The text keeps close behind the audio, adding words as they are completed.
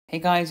Hey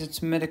guys,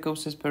 it's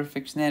Medicosis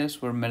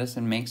Perfectionalis, where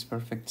medicine makes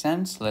perfect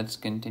sense. Let's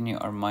continue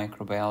our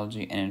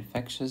microbiology and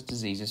infectious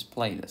diseases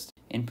playlist.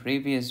 In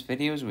previous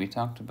videos, we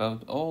talked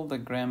about all the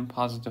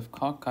gram-positive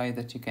cocci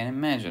that you can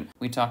imagine.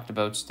 We talked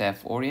about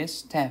Staph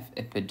aureus, Staph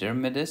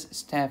epidermidis,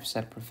 Staph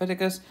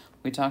saprophyticus.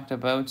 We talked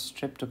about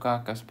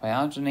Streptococcus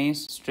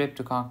pyogenes,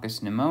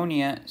 Streptococcus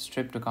pneumonia,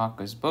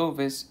 Streptococcus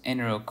bovis,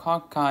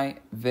 Enterococci,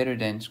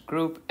 virulent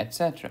group,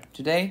 etc.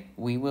 Today,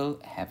 we will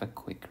have a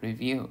quick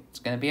review. It's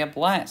going to be a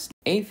blast.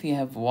 If you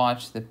have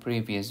watched the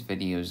previous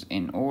videos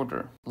in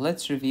order,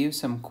 let's review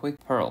some quick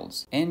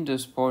pearls.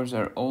 Endospores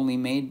are only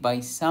made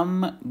by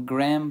some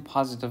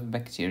gram-positive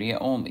bacteria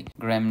only.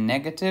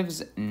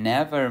 Gram-negatives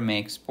never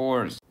make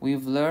spores.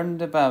 We've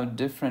learned about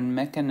different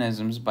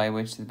mechanisms by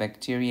which the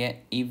bacteria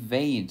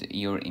evade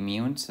your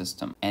immune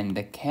system, and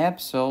the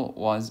capsule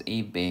was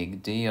a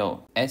big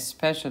deal,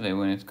 especially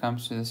when it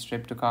comes to the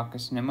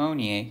Streptococcus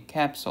pneumoniae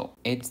capsule.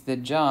 It's the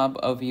job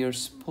of your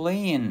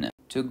spleen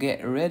to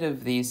get rid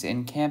of these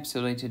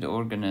encapsulated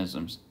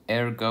organisms.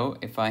 Ergo,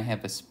 if I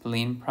have a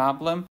spleen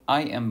problem,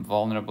 I am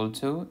vulnerable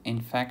to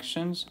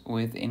infections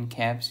with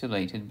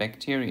encapsulated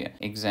bacteria.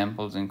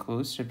 Examples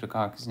include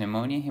Streptococcus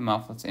pneumoniae,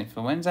 Haemophilus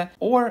influenza,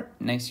 or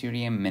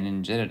Neisseria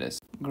meningitidis.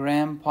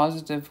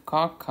 Gram-positive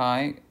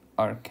cocci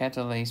are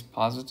catalase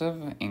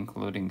positive,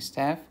 including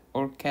staph,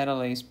 or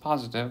catalase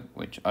positive,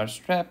 which are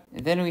strep.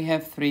 Then we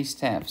have three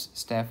staphs: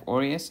 Staph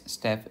aureus,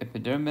 Staph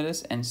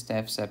epidermidis, and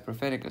Staph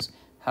saprophyticus.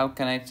 How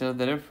can I tell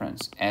the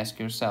difference? Ask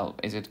yourself,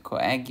 is it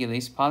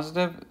coagulase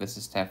positive? This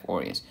is Staph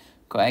aureus.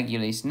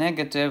 Coagulase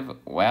negative?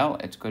 Well,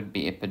 it could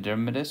be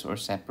epidermidis or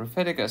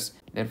saprophyticus.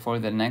 Therefore,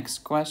 the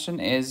next question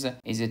is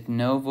it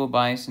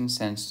novobicin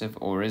sensitive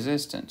or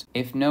resistant?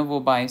 If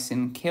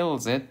novobicin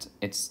kills it,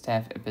 it's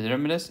Staph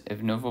epidermidis.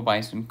 If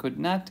novobicin could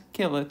not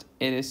kill it,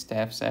 it is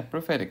Staph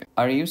saprophyticus.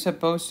 Are you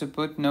supposed to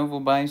put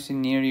novobicin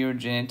near your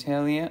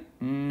genitalia?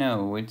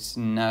 No, it's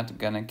not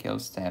gonna kill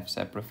Staph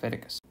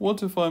saprophyticus.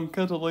 What if I'm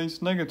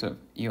catalase negative?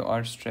 You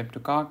are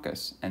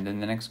Streptococcus. And then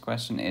the next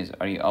question is,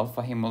 are you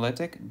alpha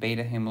hemolytic,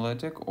 beta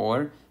hemolytic,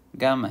 or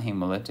gamma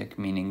hemolytic,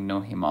 meaning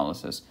no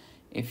hemolysis?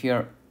 If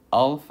you're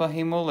alpha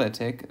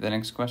hemolytic, the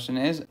next question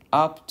is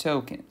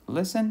uptoken.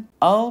 Listen,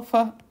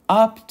 alpha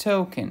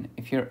uptoken.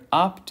 If you're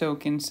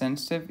uptoken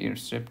sensitive, you're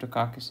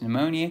Streptococcus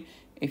pneumoniae.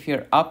 If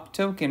you're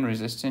uptoken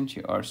resistant,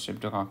 you are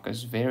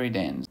Streptococcus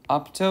viridans.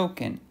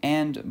 Uptoken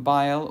and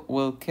bile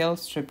will kill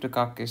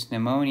Streptococcus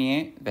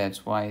pneumoniae.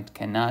 That's why it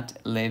cannot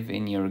live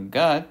in your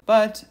gut.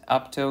 But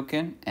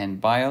uptoken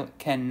and bile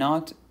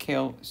cannot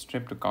kill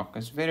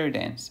Streptococcus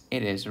viridans.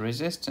 It is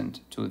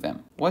resistant to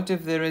them. What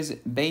if there is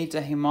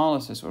beta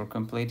hemolysis or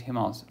complete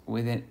hemolysis?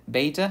 With it,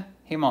 beta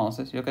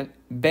hemolysis, you look at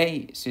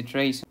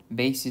bacitracin.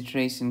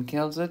 Bacitracin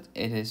kills it.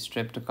 It is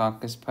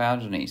Streptococcus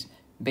pyogenes.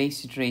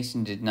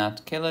 Bacitracin did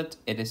not kill it.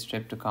 It is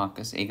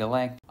Streptococcus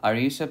agalactiae. Are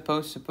you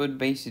supposed to put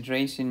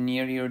bacitracin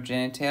near your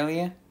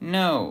genitalia?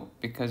 No,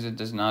 because it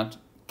does not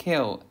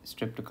kill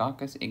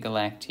Streptococcus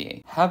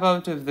agalactiae. How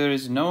about if there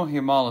is no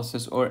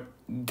hemolysis or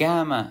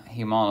gamma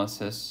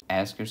hemolysis?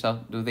 Ask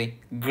yourself, do they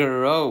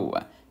grow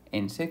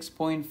in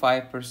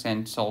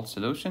 6.5% salt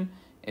solution?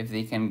 If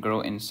they can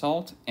grow in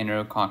salt,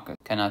 Enterococcus.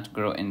 Cannot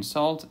grow in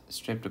salt,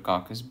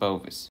 Streptococcus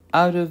bovis.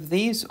 Out of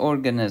these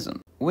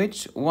organisms,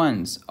 which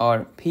ones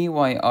are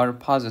PYR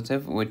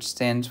positive, which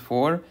stands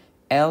for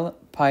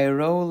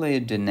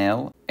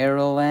L-pyrrolidinal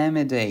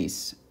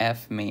arylamidase,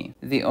 FME?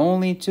 The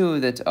only two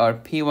that are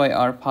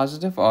PYR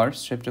positive are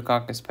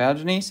Streptococcus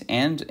pyogenes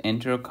and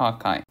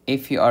Enterococci.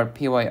 If you are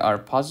PYR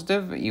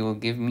positive, you will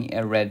give me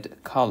a red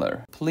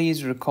color.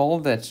 Please recall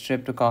that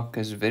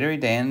Streptococcus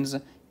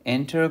viridans,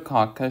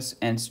 Enterococcus,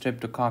 and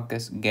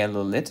Streptococcus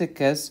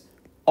galolyticus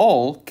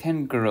all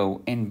can grow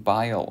in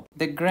bile.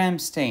 The gram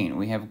stain,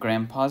 we have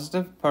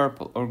gram-positive,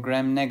 purple, or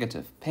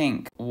gram-negative,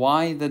 pink.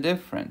 Why the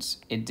difference?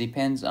 It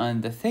depends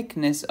on the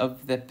thickness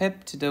of the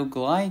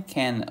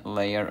peptidoglycan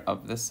layer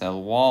of the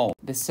cell wall.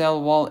 The cell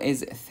wall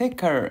is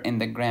thicker in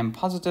the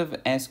gram-positive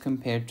as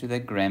compared to the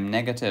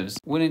gram-negatives.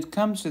 When it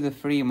comes to the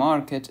free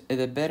market,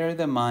 the better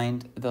the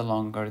mind, the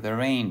longer the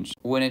range.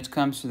 When it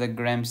comes to the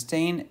gram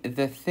stain,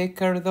 the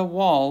thicker the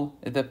wall,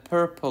 the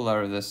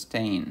purpler the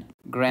stain.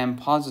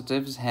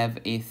 Gram-positives have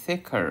a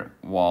thicker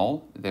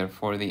wall,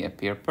 therefore they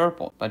appear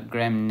purple. But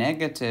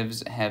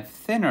gram-negatives have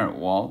thinner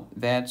wall,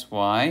 that's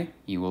why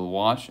you will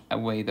wash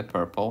away the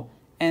purple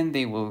and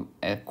they will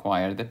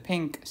acquire the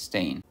pink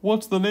stain.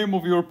 What's the name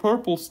of your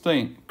purple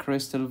stain?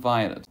 Crystal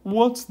violet.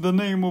 What's the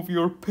name of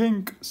your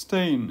pink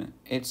stain?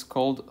 It's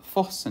called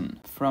fuscin,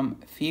 from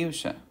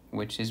fuchsia,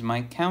 which is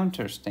my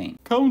counter stain.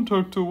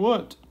 Counter to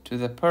what? To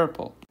the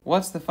purple.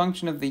 What's the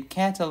function of the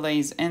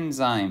catalase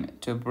enzyme?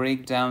 To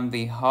break down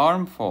the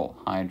harmful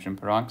hydrogen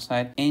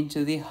peroxide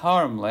into the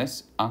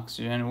harmless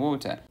oxygen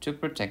water to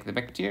protect the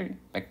bacteria.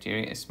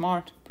 Bacteria is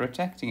smart,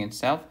 protecting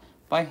itself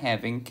by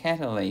having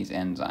catalase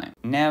enzyme.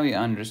 Now you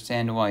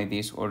understand why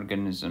these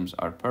organisms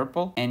are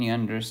purple, and you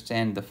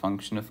understand the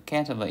function of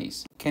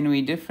catalase. Can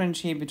we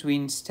differentiate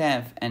between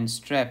staph and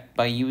strep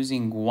by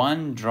using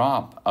 1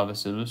 drop of a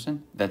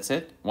solution? That's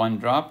it? 1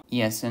 drop?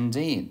 Yes,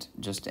 indeed.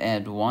 Just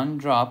add 1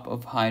 drop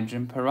of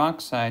hydrogen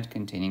peroxide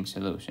containing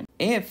solution.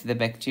 If the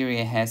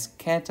bacteria has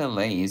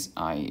catalase,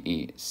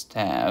 i.e.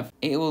 staph,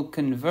 it will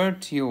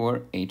convert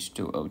your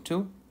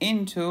H2O2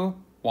 into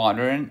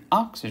water and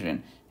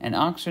oxygen. And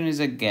oxygen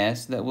is a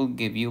gas that will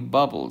give you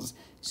bubbles.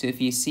 So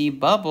if you see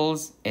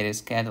bubbles, it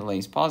is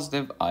catalase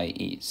positive,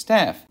 i.e.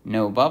 staph.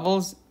 No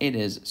bubbles, it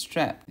is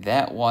strep.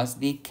 That was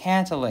the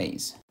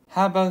catalase.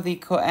 How about the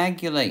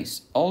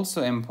coagulase?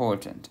 Also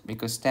important,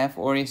 because Staph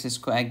aureus is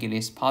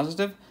coagulase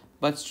positive,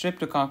 but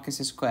Streptococcus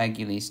is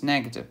coagulase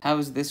negative. How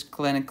is this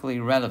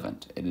clinically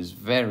relevant? It is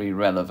very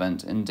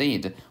relevant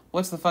indeed.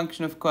 What's the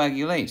function of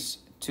coagulase?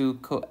 To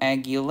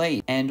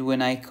coagulate, and when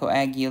I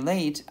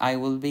coagulate, I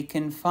will be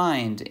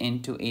confined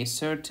into a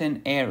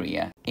certain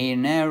area, a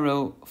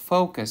narrow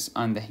focus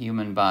on the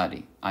human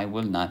body. I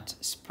will not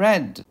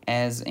spread,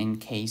 as in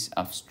case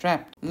of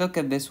strep. Look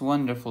at this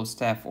wonderful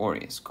Staph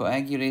aureus,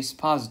 coagulase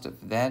positive.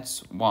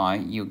 That's why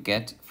you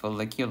get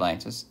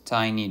folliculitis,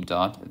 tiny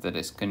dot that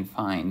is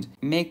confined.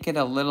 Make it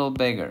a little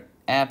bigger.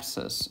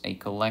 Abscess, a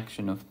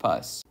collection of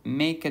pus.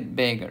 Make it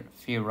bigger,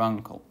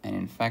 furuncle, an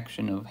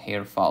infection of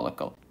hair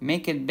follicle.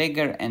 Make it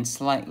bigger and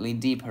slightly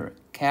deeper,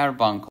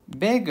 carbuncle.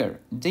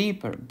 Bigger,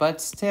 deeper, but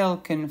still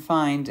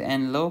confined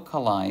and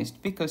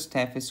localized because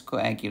staph is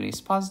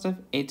coagulase positive.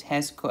 It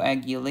has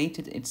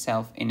coagulated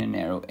itself in a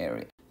narrow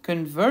area.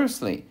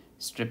 Conversely,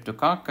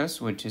 Streptococcus,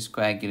 which is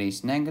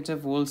coagulase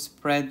negative, will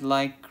spread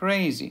like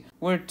crazy.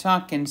 We're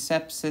talking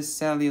sepsis,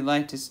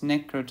 cellulitis,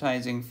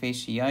 necrotizing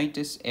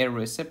fasciitis,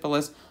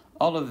 erysipelas.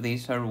 All of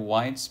these are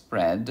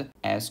widespread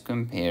as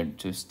compared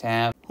to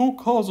staph. Who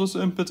causes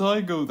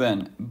impetigo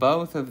then?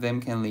 Both of them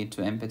can lead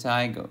to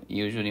impetigo,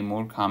 usually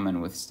more common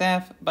with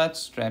staph, but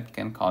strep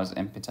can cause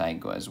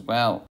impetigo as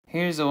well.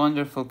 Here's a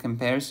wonderful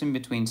comparison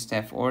between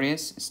Staph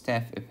aureus,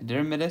 Staph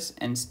epidermidis,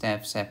 and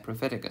Staph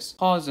saprophyticus.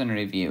 Pause and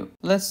review.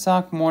 Let's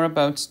talk more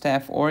about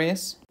Staph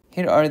aureus.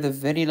 Here are the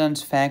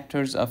virulence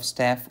factors of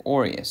Staph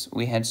aureus.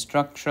 We had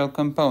structural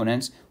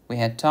components. We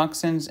had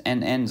toxins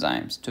and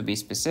enzymes. To be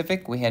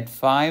specific, we had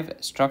 5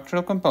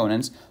 structural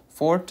components,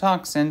 4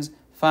 toxins,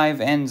 5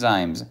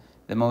 enzymes.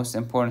 The most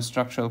important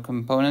structural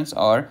components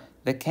are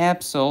the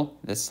capsule,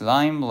 the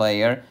slime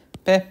layer,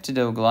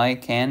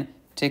 peptidoglycan,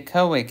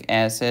 teichoic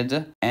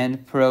acid,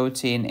 and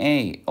protein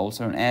A,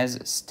 also known as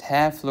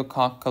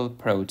staphylococcal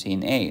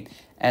protein A.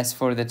 As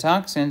for the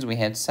toxins, we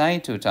had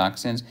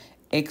cytotoxins,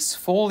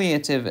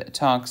 exfoliative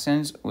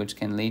toxins, which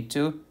can lead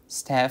to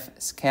staph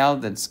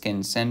scalded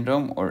skin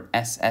syndrome or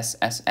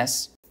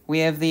SSSS. We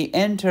have the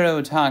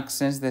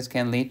enterotoxins that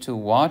can lead to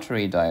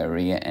watery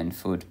diarrhea and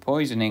food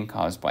poisoning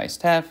caused by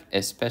staph,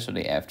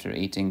 especially after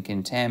eating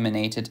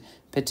contaminated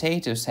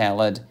potato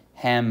salad,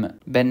 ham,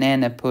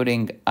 banana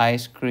pudding,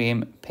 ice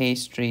cream,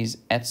 pastries,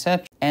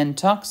 etc. And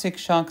toxic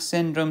shock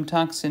syndrome,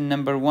 toxin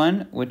number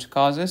 1, which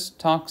causes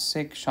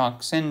toxic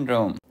shock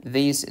syndrome.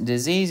 These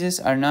diseases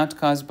are not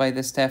caused by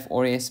the Staph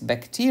aureus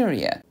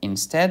bacteria.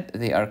 Instead,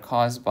 they are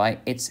caused by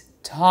its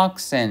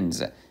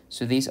toxins.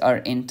 So these are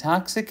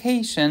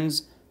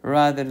intoxications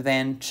rather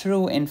than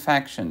true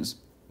infections.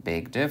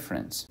 Big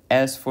difference.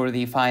 As for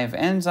the 5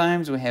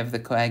 enzymes, we have the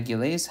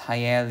coagulase,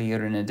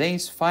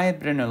 hyaluronidase,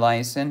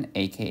 fibrinolysin,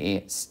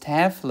 aka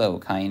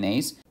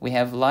staphylokinase. We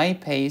have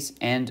lipase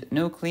and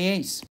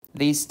nuclease.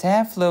 The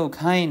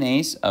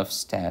staphylokinase of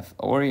Staph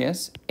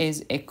aureus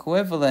is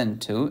equivalent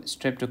to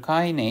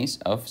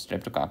streptokinase of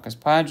Streptococcus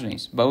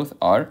pyogenes. Both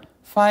are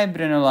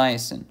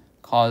fibrinolysin,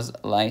 cause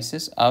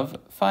lysis of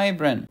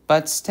fibrin.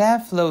 But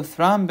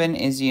staphylothrombin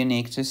is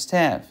unique to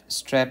staph.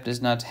 Strep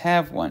does not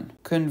have one.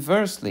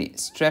 Conversely,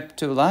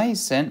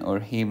 streptolysin or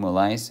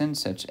hemolysin,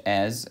 such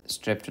as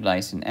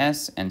streptolysin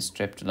S and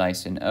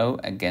streptolysin O,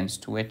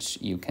 against which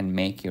you can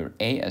make your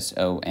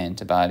ASO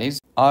antibodies,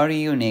 are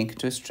unique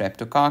to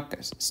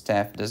Streptococcus.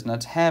 Staph does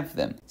not have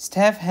them.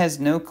 Staph has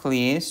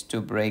nuclease to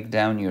break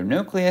down your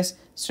nucleus.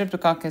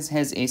 Streptococcus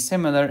has a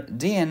similar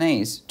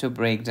DNase to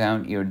break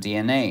down your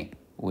DNA,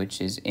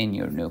 which is in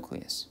your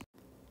nucleus.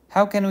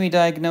 How can we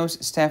diagnose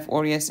Staph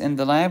aureus in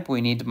the lab?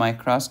 We need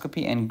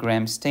microscopy and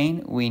gram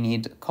stain. We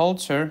need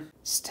culture.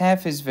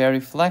 Staph is very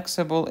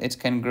flexible. It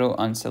can grow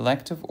on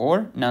selective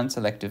or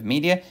non-selective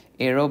media,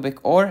 aerobic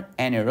or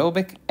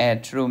anaerobic,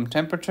 at room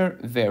temperature,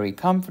 very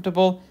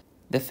comfortable.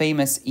 The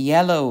famous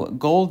yellow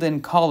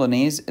golden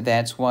colonies,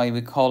 that's why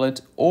we call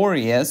it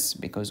aureus,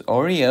 because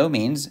Oreo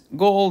means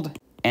gold.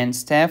 And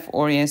Staph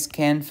aureus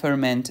can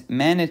ferment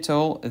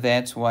mannitol,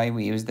 that's why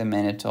we use the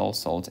mannitol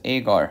salt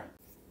agar.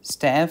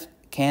 Staph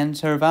can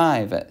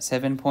survive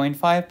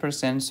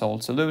 7.5%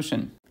 salt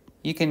solution.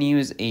 You can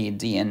use a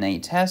DNA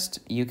test.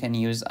 You can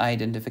use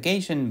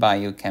identification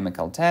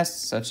biochemical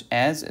tests such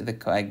as the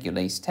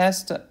coagulase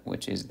test,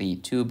 which is the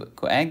tube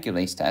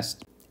coagulase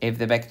test. If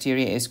the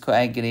bacteria is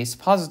coagulase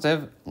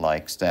positive,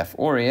 like Staph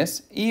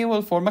aureus, you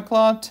will form a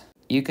clot.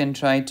 you can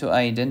try to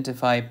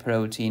identify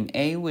protein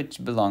A,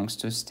 which belongs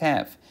to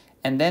staph.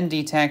 And then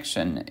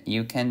detection.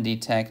 You can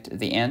detect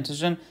the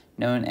antigen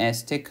known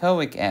as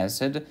teichoic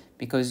acid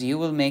because you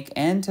will make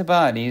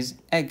antibodies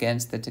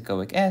against the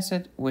teichoic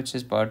acid, which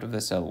is part of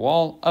the cell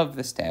wall of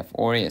the Staph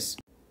aureus.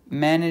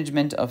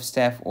 Management of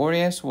Staph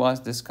aureus was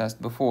discussed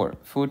before.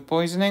 Food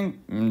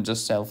poisoning,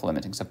 just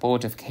self-limiting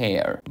supportive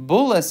care.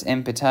 Bullous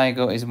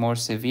impetigo is more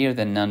severe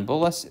than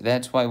non-bullous.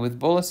 That's why with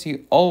bullous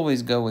you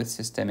always go with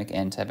systemic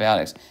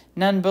antibiotics.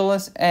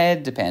 Non-bullous,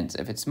 it depends.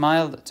 If it's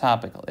mild,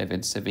 topical. If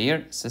it's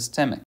severe,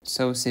 systemic.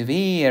 So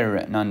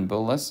severe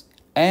non-bullous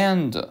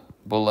and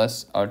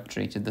bullous are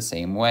treated the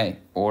same way.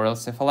 Oral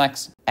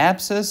cephalexin.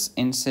 Abscess,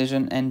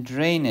 incision, and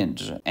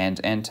drainage.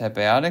 And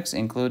antibiotics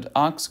include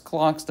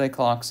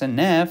oxcloxdicloxin,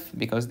 NAF,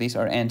 because these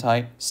are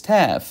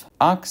anti-staph.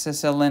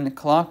 Oxacillin,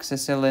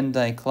 cloxacillin,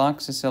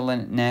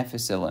 dicloxacillin,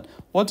 nafacillin.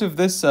 What if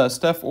this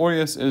Staph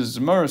aureus is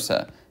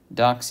MRSA?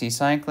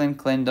 Doxycycline,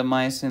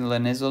 clindamycin,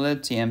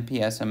 linezolid,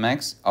 TMP,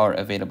 SMX are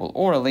available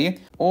orally,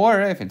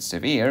 or if it's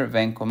severe,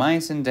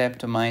 vancomycin,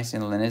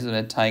 daptomycin,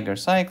 linezolid,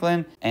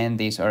 tigercycline, and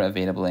these are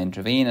available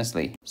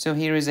intravenously. So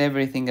here is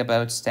everything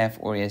about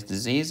Staph aureus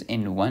disease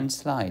in one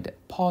slide.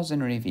 Pause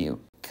and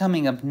review.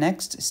 Coming up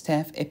next,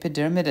 Staph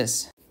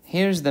epidermidis.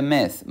 Here's the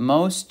myth.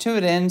 Most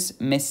students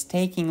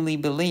mistakenly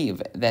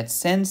believe that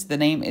since the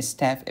name is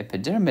Staph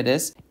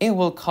epidermidis, it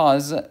will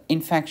cause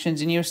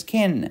infections in your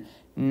skin.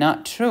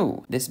 Not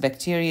true. This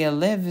bacteria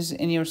lives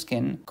in your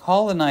skin,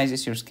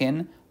 colonizes your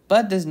skin,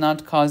 but does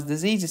not cause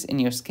diseases in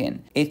your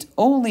skin. It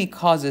only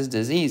causes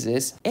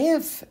diseases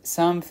if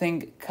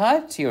something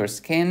cut your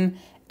skin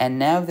and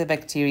now the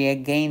bacteria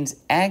gains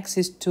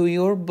access to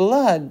your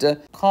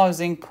blood,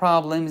 causing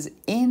problems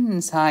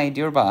inside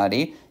your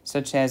body,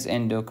 such as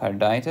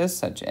endocarditis,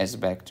 such as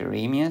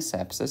bacteremia,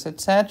 sepsis,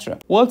 etc.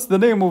 What's the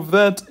name of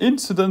that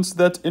incident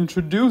that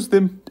introduced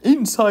them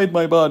inside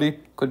my body?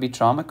 Could be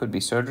trauma, could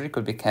be surgery,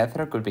 could be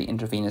catheter, could be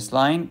intravenous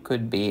line,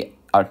 could be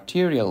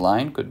arterial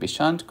line, could be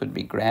shunt, could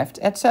be graft,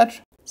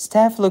 etc.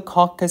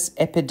 Staphylococcus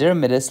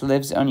epidermidis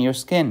lives on your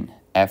skin.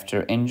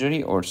 After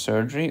injury or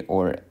surgery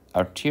or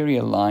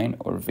arterial line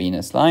or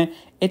venous line,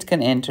 it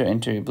can enter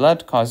into your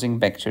blood, causing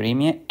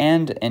bacteremia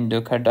and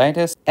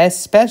endocarditis,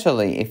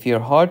 especially if your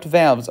heart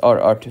valves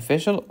are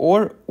artificial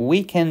or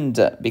weakened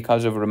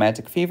because of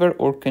rheumatic fever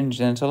or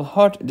congenital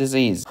heart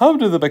disease. How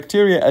do the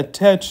bacteria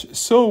attach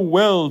so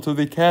well to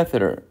the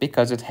catheter?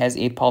 Because it has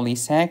a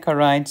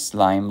polysaccharide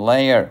slime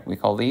layer. We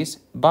call these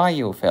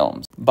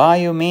biofilms.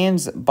 Bio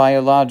means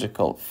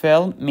biological.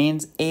 Film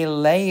means a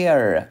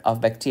layer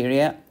of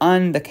bacteria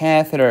on the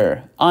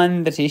catheter,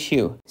 on the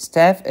tissue.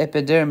 Staph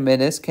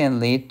epidermidis can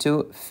lead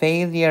to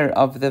failure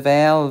of the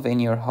valve in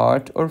your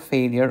heart or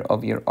failure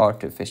of your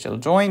artificial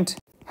joint.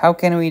 How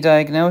can we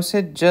diagnose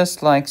it?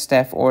 Just like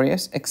Staph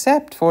aureus,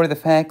 except for the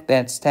fact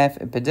that Staph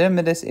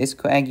epidermidis is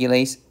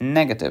coagulase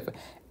negative.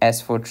 As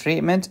for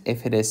treatment,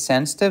 if it is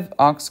sensitive,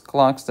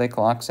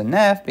 oxcloxdicloxin,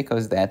 NAF,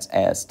 because that's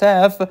a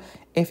staph.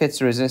 If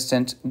it's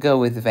resistant, go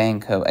with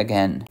Vanco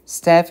again.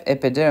 Staph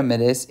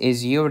epidermidis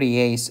is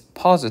urease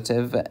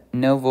positive,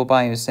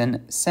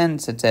 novobiocin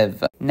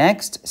sensitive.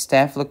 Next,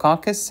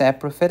 Staphylococcus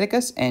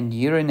saprophyticus and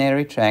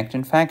urinary tract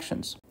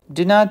infections.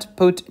 Do not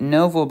put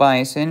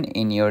novobiocin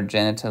in your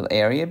genital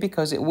area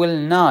because it will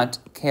not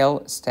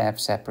kill Staph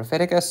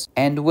saprophyticus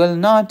and will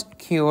not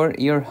cure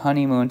your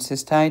honeymoon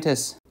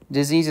cystitis.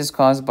 Diseases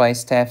caused by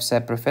Staph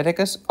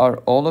saprophyticus are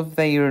all of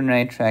the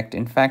urinary tract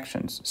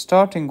infections,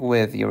 starting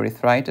with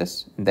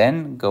urethritis,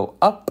 then go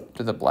up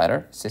to the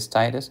bladder,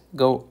 cystitis,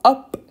 go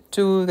up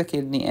to the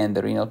kidney and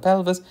the renal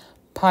pelvis,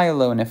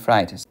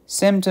 pyelonephritis.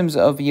 Symptoms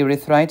of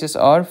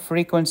urethritis are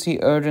frequency,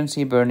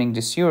 urgency, burning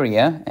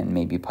dysuria, and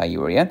maybe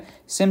pyuria.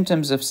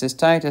 Symptoms of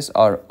cystitis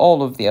are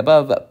all of the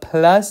above,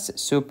 plus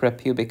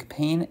suprapubic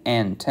pain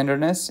and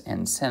tenderness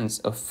and sense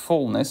of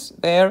fullness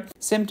there.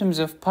 Symptoms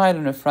of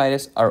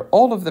pyelonephritis are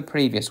all of the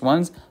previous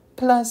ones,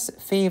 plus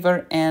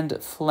fever and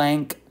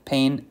flank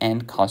pain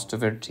and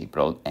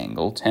costovertebral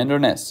angle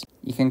tenderness.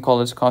 You can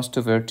call it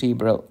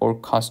costovertebral or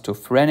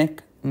costophrenic.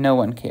 No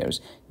one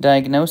cares.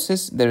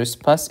 Diagnosis: there is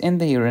pus in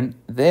the urine.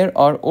 There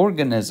are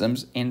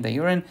organisms in the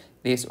urine.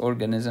 These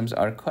organisms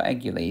are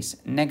coagulase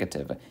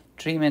negative.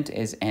 Treatment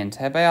is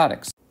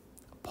antibiotics.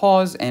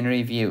 Pause and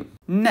review.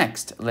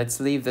 Next, let's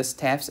leave the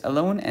staphs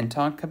alone and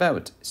talk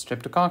about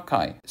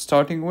streptococci,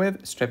 starting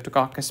with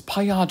Streptococcus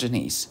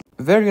pyogenes.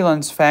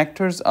 Virulence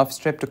factors of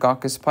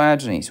Streptococcus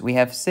pyogenes. We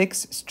have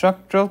 6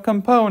 structural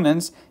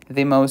components,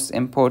 the most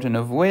important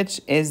of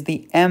which is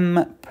the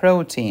M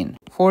protein.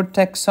 For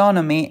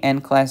taxonomy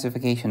and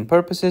classification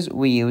purposes,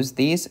 we use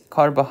these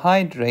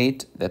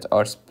carbohydrates that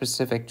are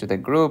specific to the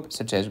group,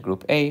 such as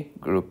group A,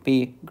 group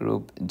B,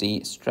 group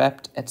D,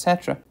 strept,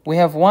 etc. We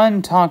have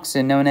one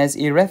toxin known as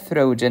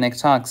erythrogenic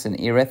toxin.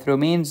 Erythro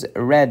means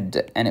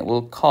red, and it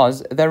will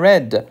cause the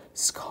red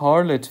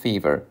scarlet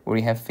fever, where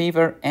you have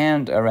fever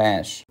and a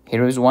rash.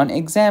 Here is one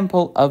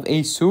example of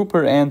a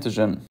super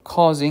antigen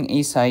causing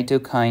a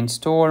cytokine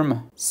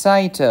storm.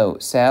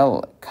 Cyto,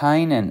 cell.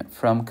 Kinin,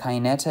 from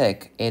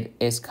kinetic. It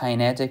is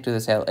kinetic to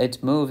the cell.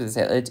 It moves the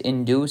cell. It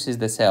induces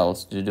the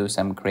cells to do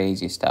some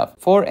crazy stuff.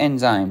 4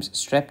 enzymes.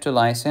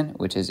 Streptolysin,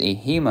 which is a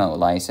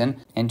hemolysin.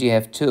 And you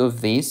have 2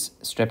 of these,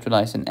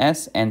 streptolysin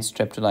S and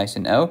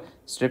streptolysin O.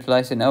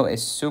 Streptolysin O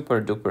is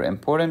super duper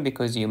important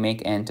because you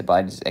make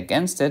antibodies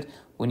against it.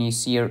 When you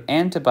see your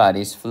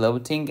antibodies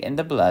floating in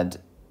the blood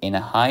in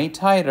a high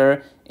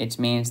titer, it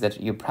means that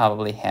you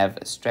probably have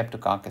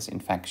streptococcus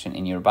infection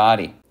in your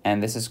body.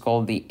 And this is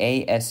called the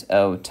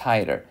ASO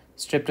titer.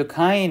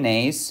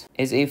 Streptokinase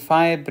is a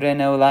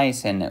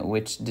fibrinolysin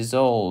which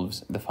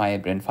dissolves the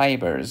fibrin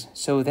fibers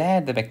so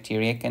that the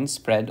bacteria can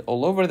spread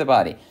all over the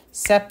body.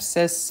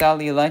 Sepsis,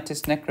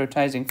 cellulitis,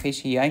 necrotizing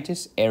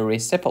fasciitis,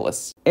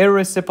 erysipelas.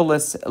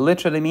 Erysipelas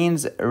literally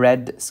means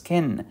red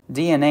skin.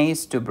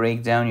 DNase to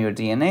break down your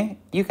DNA.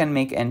 You can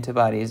make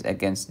antibodies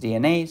against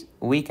DNase.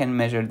 We can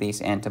measure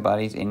these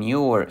antibodies in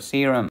your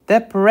serum.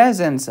 The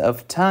presence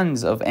of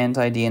tons of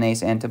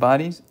anti-DNase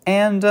antibodies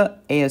and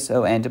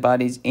ASO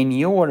antibodies in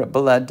your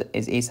blood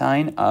is a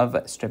sign of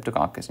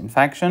streptococcus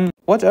infection.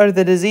 What are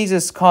the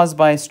diseases caused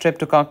by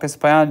Streptococcus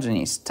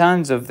pyogenes?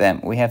 Tons of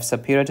them. We have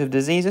suppurative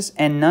diseases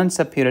and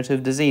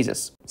non-suppurative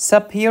diseases.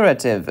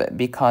 Suppurative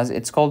because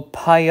it's called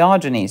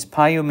pyogenes.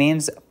 Pyo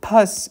means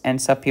pus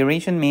and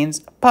suppuration means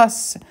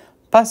pus.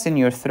 Pus in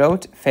your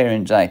throat,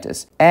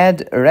 pharyngitis.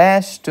 Add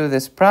rash to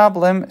this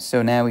problem,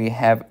 so now we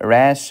have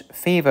rash,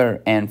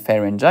 fever, and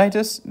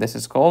pharyngitis. This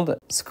is called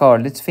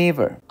scarlet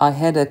fever. I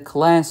had a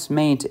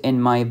classmate in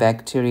my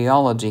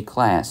bacteriology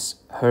class.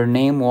 Her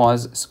name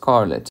was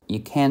Scarlet.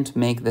 You can't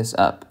make this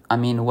up. I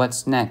mean,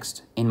 what's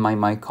next? In my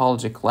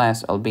mycology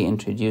class, I'll be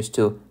introduced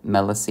to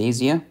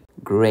Malassezia.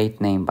 Great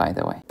name, by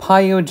the way.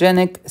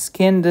 Pyogenic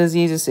skin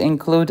diseases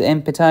include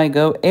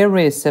impetigo,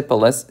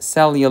 erysipelas,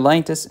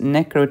 cellulitis,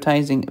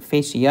 necrotizing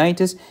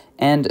fasciitis,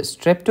 and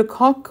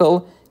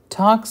streptococcal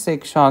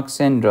toxic shock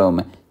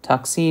syndrome,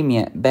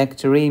 toxemia,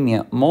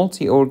 bacteremia,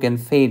 multi-organ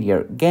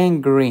failure,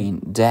 gangrene,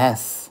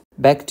 death.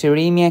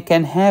 Bacteremia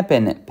can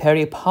happen.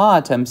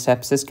 Peripartum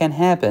sepsis can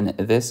happen.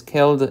 This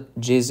killed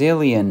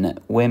gazillion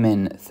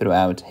women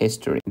throughout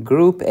history.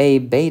 Group A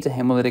beta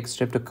hemolytic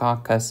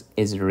streptococcus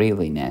is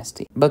really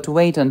nasty. But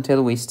wait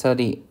until we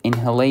study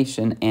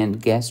inhalation and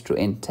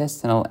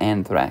gastrointestinal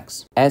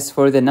anthrax. As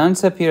for the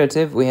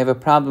non-suppurative, we have a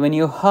problem in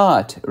your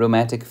heart,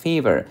 rheumatic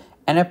fever,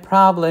 and a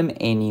problem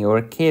in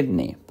your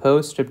kidney,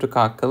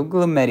 post-streptococcal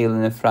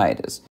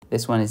glomerulonephritis.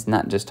 This one is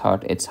not just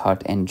heart, it's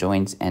heart and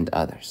joints and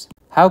others.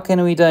 How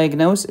can we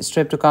diagnose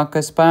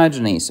Streptococcus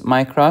pyogenes?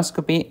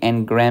 Microscopy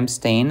and gram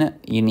stain.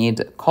 You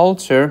need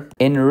culture.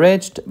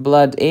 Enriched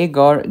blood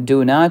agar.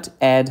 Do not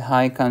add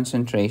high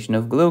concentration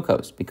of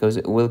glucose because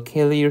it will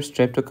kill your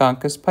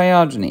Streptococcus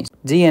pyogenes.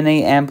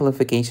 DNA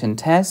amplification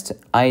test.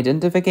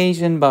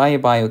 Identification by a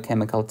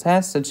biochemical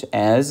test such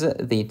as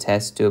the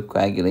test tube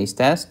coagulase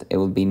test. It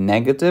will be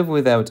negative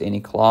without any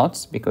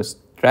clots because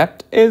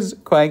Strept is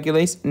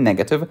coagulase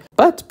negative,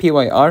 but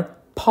PYR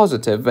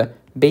positive.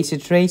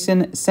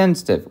 Bacitracin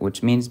sensitive,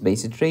 which means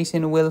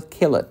bacitracin will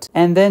kill it.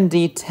 And then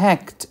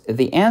detect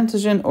the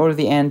antigen or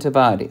the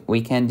antibody.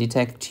 We can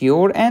detect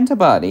your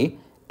antibody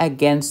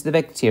against the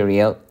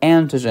bacterial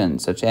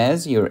antigen, such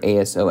as your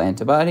ASO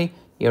antibody,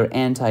 your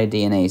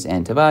anti-DNase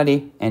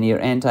antibody, and your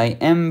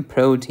anti-M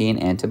protein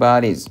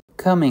antibodies.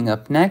 Coming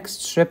up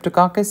next,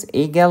 Streptococcus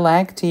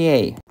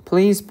agalactiae.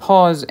 Please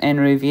pause and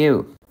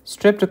review.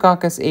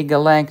 Streptococcus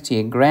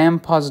agalactiae,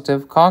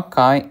 gram-positive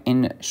cocci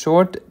in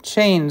short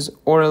chains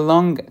or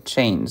long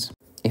chains.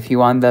 If you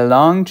want the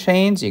long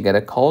chains, you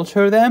gotta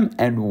culture them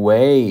and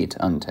wait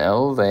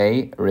until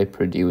they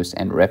reproduce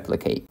and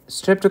replicate.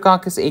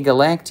 Streptococcus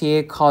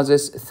agalactiae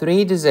causes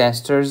 3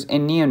 disasters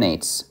in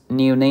neonates: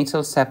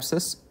 neonatal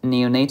sepsis,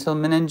 neonatal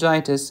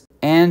meningitis,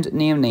 and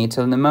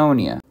neonatal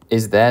pneumonia.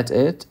 Is that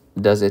it?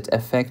 Does it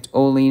affect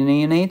only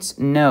neonates?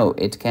 No,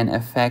 it can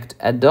affect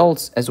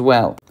adults as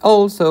well.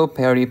 Also,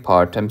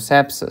 peripartum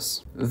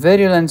sepsis.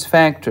 Virulence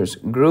factors.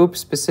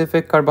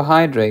 Group-specific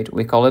carbohydrate.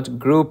 We call it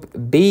group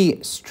B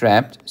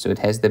strep, so it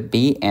has the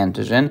B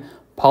antigen,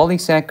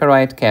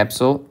 polysaccharide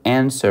capsule,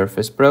 and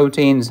surface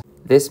proteins.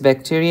 This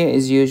bacteria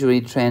is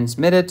usually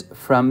transmitted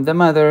from the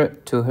mother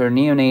to her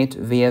neonate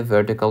via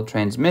vertical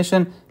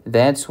transmission.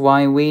 That's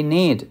why we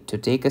need to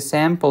take a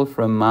sample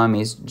from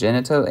mommy's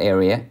genital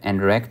area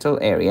and rectal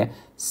area,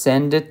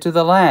 send it to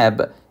the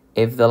lab.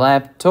 If the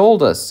lab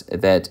told us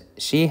that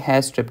she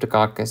has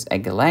Streptococcus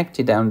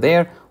agalactiae down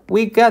there,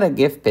 we gotta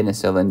give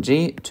penicillin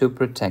G to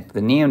protect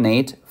the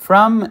neonate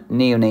from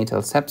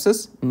neonatal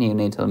sepsis,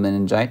 neonatal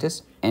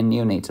meningitis, and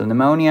neonatal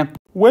pneumonia.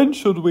 When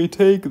should we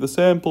take the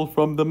sample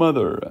from the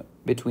mother?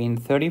 Between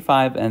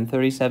 35 and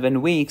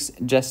 37 weeks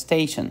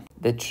gestation.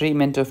 The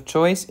treatment of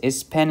choice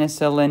is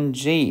penicillin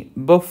G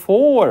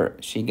before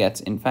she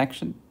gets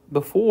infection,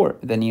 before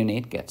the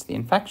neonate gets the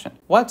infection.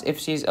 What if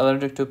she's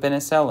allergic to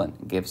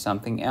penicillin? Give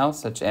something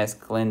else such as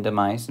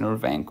clindamycin or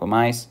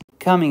vancomycin.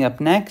 Coming up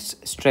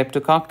next,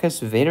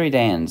 Streptococcus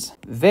viridans.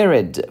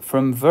 Virid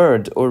from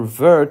verd or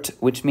vert,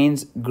 which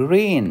means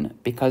green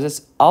because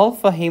it's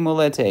alpha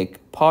hemolytic,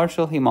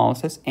 partial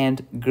hemolysis,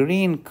 and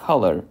green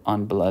color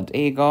on blood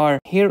agar.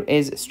 Here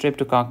is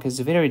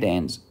Streptococcus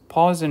viridans.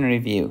 Pause and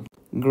review.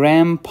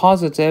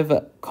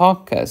 Gram-positive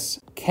coccus,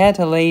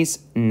 catalase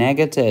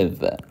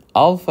negative,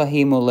 alpha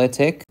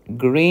hemolytic,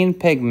 green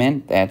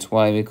pigment, that's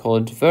why we call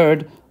it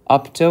verd,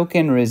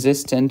 uptoken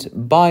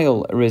resistant,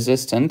 bile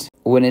resistant.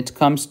 When it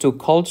comes to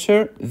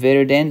culture,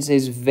 viridans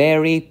is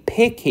very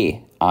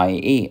picky,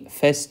 i.e.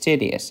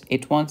 fastidious.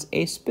 It wants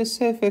a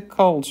specific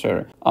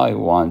culture. I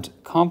want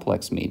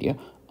complex media.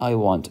 I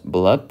want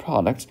blood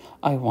products.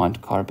 I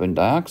want carbon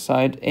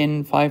dioxide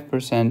in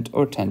 5%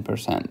 or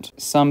 10%.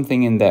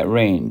 Something in that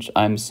range.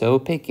 I'm so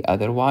picky,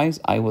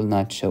 otherwise I will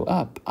not show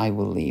up. I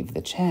will leave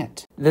the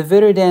chat. The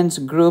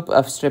viridans group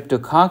of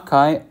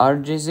streptococci are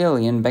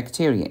gazillion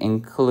bacteria,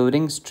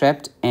 including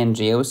Strep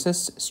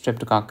angiosus,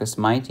 Streptococcus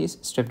mitis,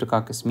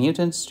 Streptococcus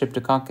mutans,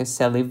 Streptococcus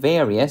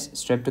salivarius,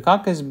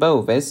 Streptococcus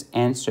bovis,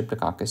 and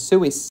Streptococcus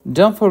suis.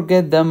 Don't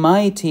forget the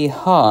mighty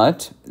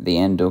heart, the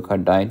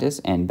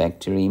endocarditis and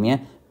bacteremia.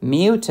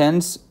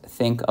 Mutants,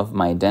 think of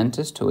my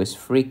dentist who is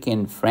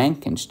freaking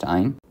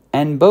Frankenstein.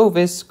 And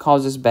bovis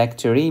causes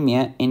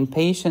bacteremia in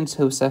patients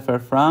who suffer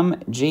from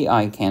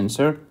GI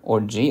cancer or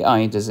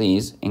GI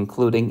disease,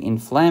 including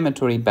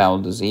inflammatory bowel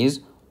disease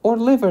or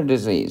liver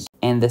disease.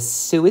 And the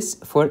suis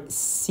for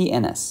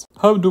CNS.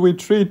 How do we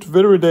treat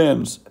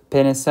viridans?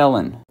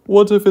 Penicillin.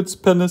 What if it's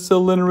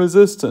penicillin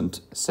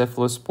resistant?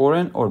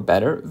 Cephalosporin, or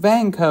better,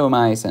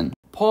 vancomycin.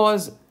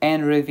 Pause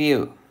and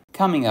review.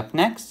 Coming up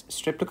next,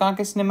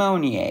 Streptococcus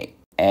pneumoniae.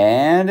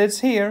 And it's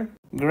here.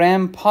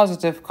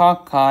 Gram-positive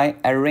cocci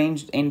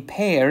arranged in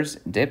pairs,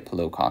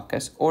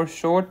 Diplococcus, or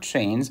short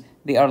chains.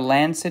 They are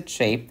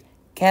lancet-shaped,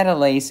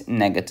 catalase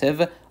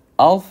negative,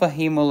 alpha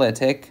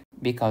hemolytic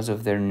because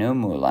of their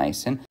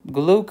pneumolysine,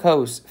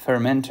 glucose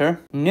fermenter.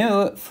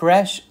 New,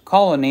 fresh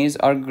colonies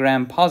are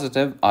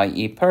gram-positive,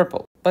 i.e.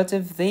 purple. But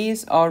if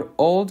these are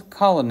old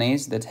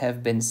colonies that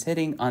have been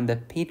sitting on the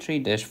petri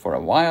dish for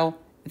a while,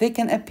 they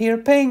can appear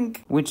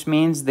pink, which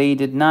means they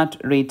did not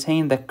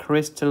retain the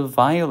crystal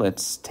violet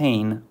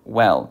stain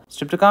well.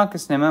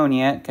 Streptococcus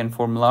pneumoniae can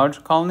form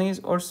large colonies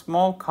or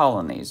small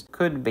colonies.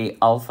 Could be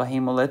alpha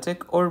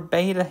hemolytic or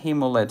beta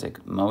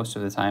hemolytic. Most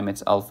of the time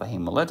it's alpha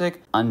hemolytic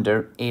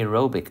under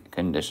aerobic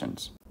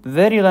conditions.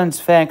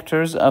 Virulence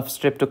factors of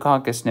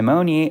Streptococcus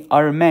pneumoniae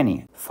are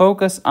many.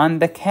 Focus on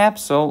the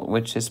capsule,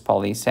 which is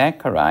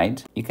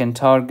polysaccharide. You can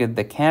target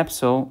the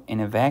capsule in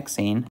a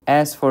vaccine.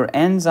 As for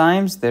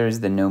enzymes, there is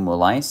the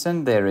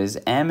pneumolysine, there is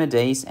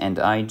amidase and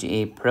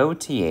IgA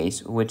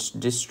protease, which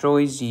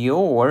destroys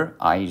your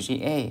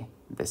IgA.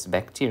 This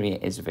bacteria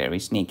is very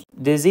sneaky.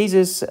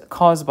 Diseases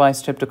caused by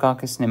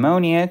Streptococcus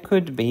pneumoniae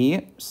could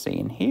be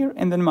seen here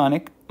in the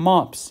mnemonic: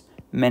 MOPS,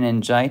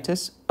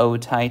 meningitis,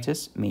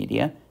 otitis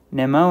media,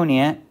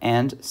 pneumonia,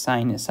 and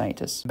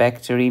sinusitis.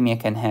 Bacteremia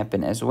can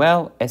happen as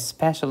well,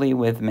 especially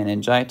with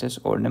meningitis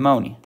or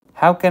pneumonia.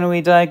 How can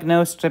we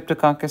diagnose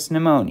Streptococcus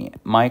pneumoniae?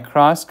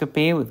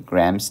 Microscopy with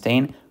gram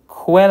stain,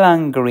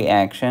 Quelling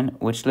reaction,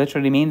 which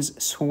literally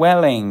means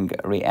swelling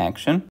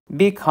reaction.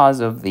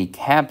 Because of the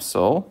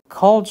capsule,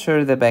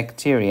 culture the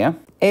bacteria.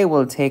 It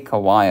will take a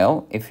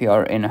while. If you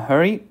are in a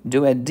hurry,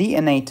 do a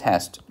DNA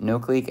test,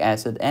 nucleic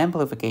acid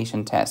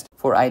amplification test.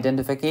 For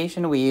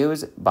identification, we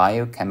use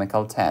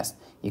biochemical test.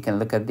 You can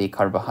look at the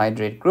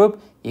carbohydrate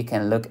group. You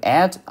can look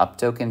at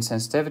uptoken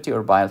sensitivity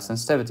or bile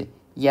sensitivity.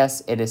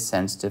 Yes, it is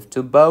sensitive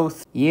to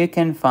both. You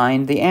can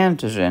find the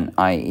antigen,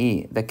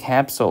 i.e. the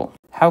capsule.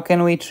 How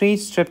can we treat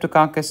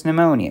Streptococcus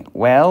pneumoniae?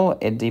 Well,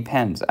 it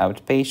depends.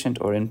 Outpatient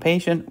or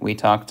inpatient, we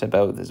talked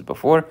about this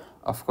before.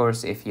 Of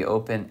course, if you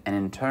open an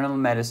internal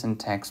medicine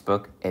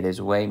textbook, it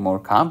is way more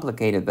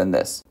complicated than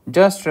this.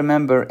 Just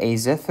remember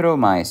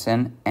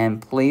azithromycin,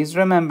 and please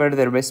remember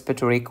the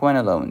respiratory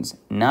quinolones,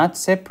 not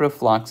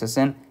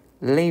ciprofloxacin,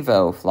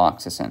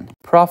 levofloxacin.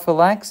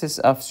 Prophylaxis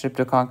of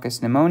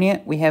Streptococcus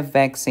pneumoniae, we have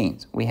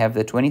vaccines. We have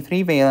the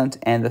 23-valent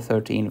and the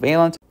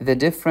 13-valent. The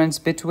difference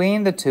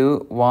between the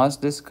two was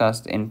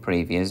discussed in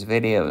previous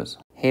videos.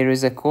 Here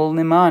is a cool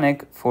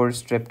mnemonic for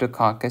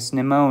Streptococcus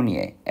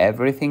pneumoniae.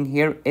 Everything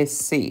here is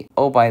C.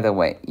 Oh, by the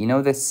way, you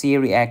know the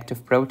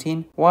C-reactive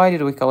protein? Why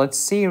did we call it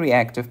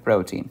C-reactive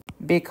protein?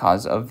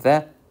 Because of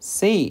the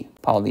C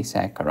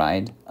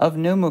polysaccharide of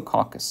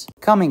pneumococcus.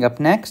 Coming up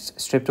next,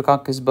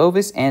 Streptococcus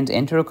bovis and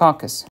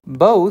Enterococcus.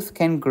 Both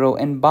can grow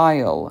in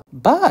bile,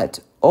 but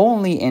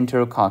only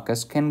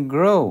Enterococcus can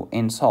grow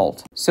in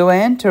salt. So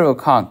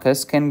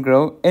Enterococcus can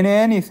grow in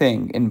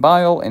anything, in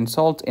bile, in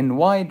salt, in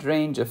wide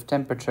range of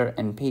temperature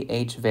and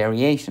pH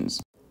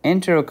variations.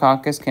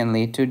 Enterococcus can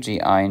lead to GI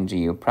and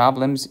GU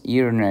problems,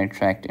 urinary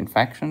tract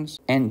infections,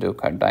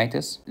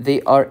 endocarditis.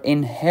 They are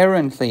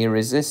inherently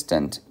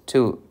resistant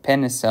to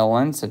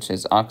penicillin, such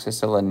as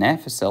oxacillin,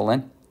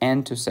 nafcillin,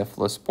 and to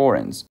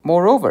cephalosporins.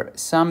 Moreover,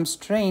 some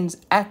strains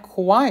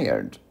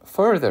acquired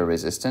further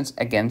resistance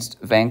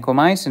against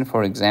vancomycin,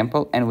 for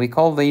example, and we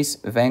call these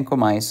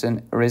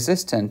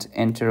vancomycin-resistant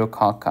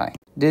enterococci.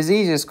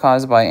 Diseases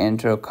caused by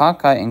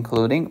enterococci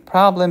including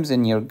problems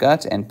in your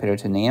gut and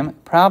peritoneum,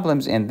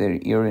 problems in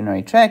the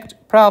urinary tract,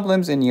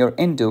 problems in your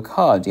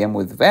endocardium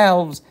with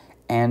valves,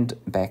 and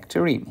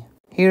bacteremia.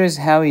 Here is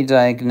how you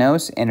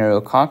diagnose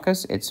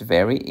enterococcus. It's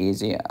very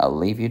easy. I'll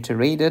leave you to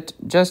read it.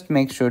 Just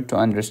make sure to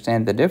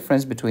understand the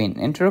difference between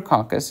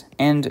enterococcus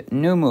and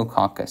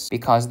pneumococcus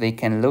because they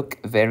can look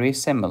very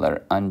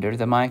similar under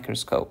the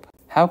microscope.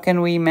 How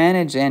can we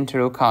manage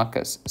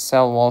enterococcus?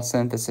 Cell wall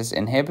synthesis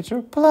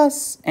inhibitor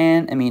plus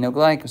an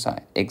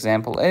aminoglycoside.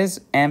 Example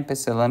is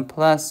ampicillin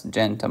plus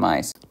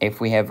gentamicin. If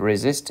we have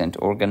resistant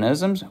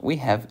organisms, we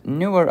have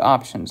newer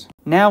options.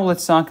 Now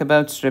let's talk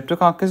about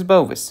Streptococcus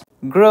bovis.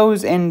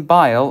 Grows in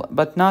bile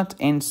but not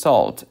in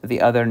salt.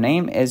 The other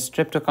name is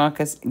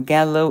Streptococcus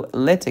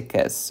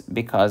gallolyticus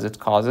because it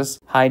causes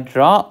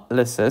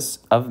hydrolysis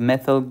of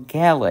methyl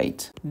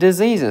gallate.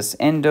 Diseases: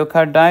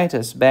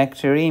 endocarditis,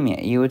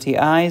 bacteremia,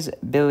 UTIs,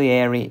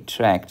 biliary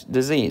tract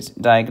disease.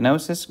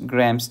 Diagnosis: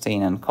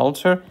 Gram-stain and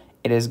culture.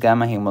 It is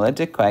gamma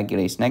hemolytic,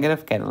 coagulase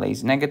negative,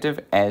 catalase negative.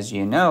 As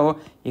you know,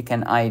 you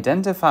can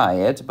identify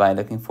it by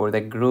looking for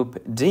the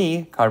group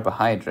D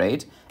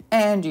carbohydrate,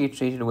 and you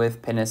treat it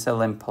with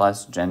penicillin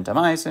plus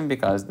gentamicin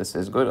because this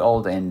is good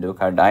old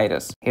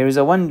endocarditis. Here is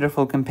a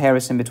wonderful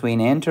comparison between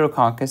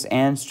enterococcus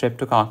and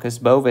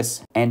Streptococcus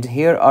bovis. And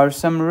here are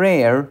some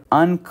rare,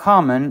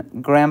 uncommon,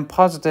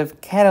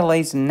 gram-positive,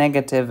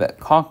 catalase-negative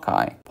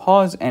cocci.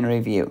 Pause and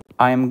review.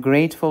 I am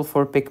grateful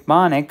for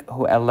Picmonic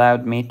who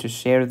allowed me to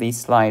share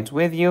these slides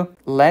with you.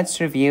 Let's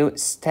review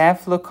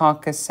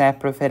Staphylococcus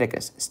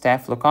saprophyticus.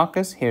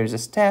 Staphylococcus, here's a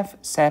staph.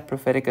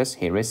 Saprophyticus,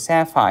 here is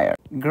sapphire.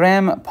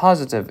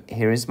 Gram-positive,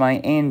 here is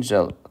my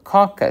angel.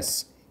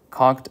 Coccus,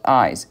 cocked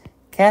eyes.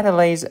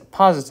 Catalase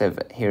positive,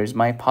 here's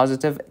my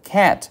positive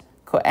cat.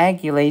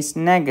 Coagulase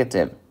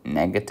negative,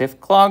 negative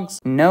clogs.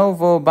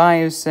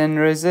 Novobiosin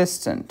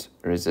resistant,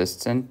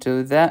 resistant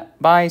to the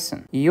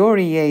bison.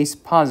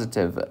 Urease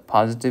positive,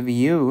 positive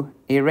U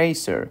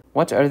eraser.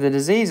 What are the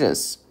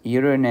diseases?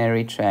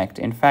 Urinary tract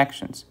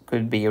infections.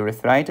 Could be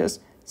urethritis,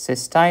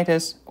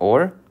 cystitis,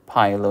 or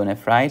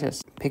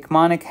pyelonephritis.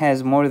 Picmonic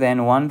has more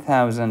than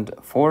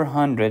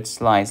 1,400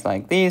 slides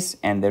like this,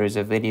 and there is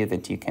a video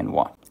that you can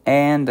watch.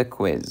 And a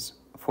quiz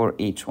for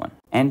each one.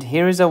 And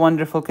here is a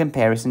wonderful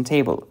comparison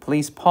table.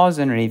 Please pause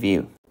and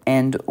review.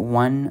 And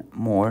one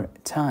more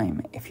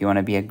time, if you want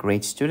to be a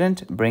great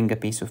student, bring a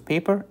piece of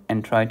paper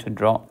and try to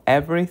draw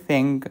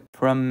everything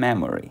from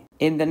memory.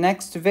 In the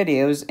next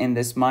videos in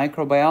this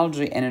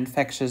microbiology and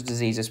infectious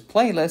diseases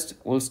playlist,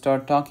 we'll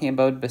start talking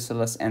about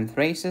Bacillus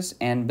anthracis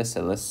and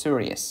Bacillus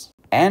cereus,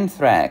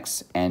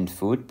 anthrax, and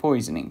food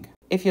poisoning.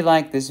 If you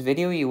like this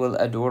video, you will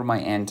adore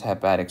my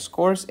antibiotics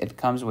course. It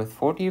comes with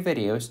 40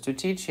 videos to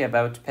teach you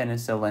about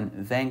penicillin,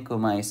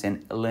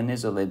 vancomycin,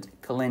 linezolid,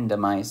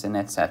 clindamycin,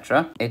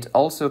 etc. It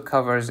also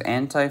covers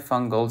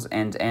antifungals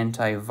and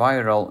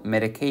antiviral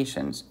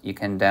medications. You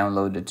can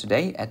download it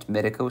today at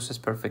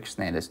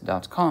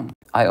medicosisperfectionalis.com.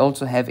 I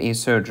also have a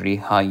surgery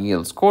high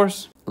yields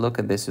course. Look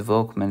at this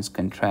Volkmann's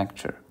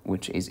contracture,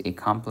 which is a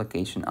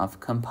complication of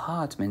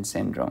compartment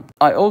syndrome.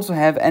 I also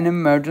have an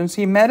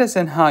emergency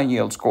medicine high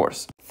yields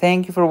course.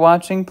 Thank you for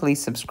watching.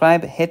 Please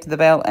subscribe, hit the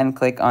bell, and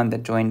click on the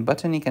join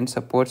button. You can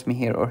support me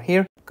here or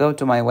here. Go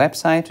to my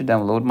website to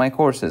download my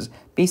courses.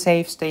 Be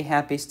safe, stay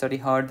happy, study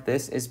hard.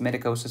 This is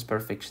Medicosis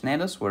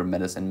Perfectionalis, where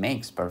medicine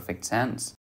makes perfect sense.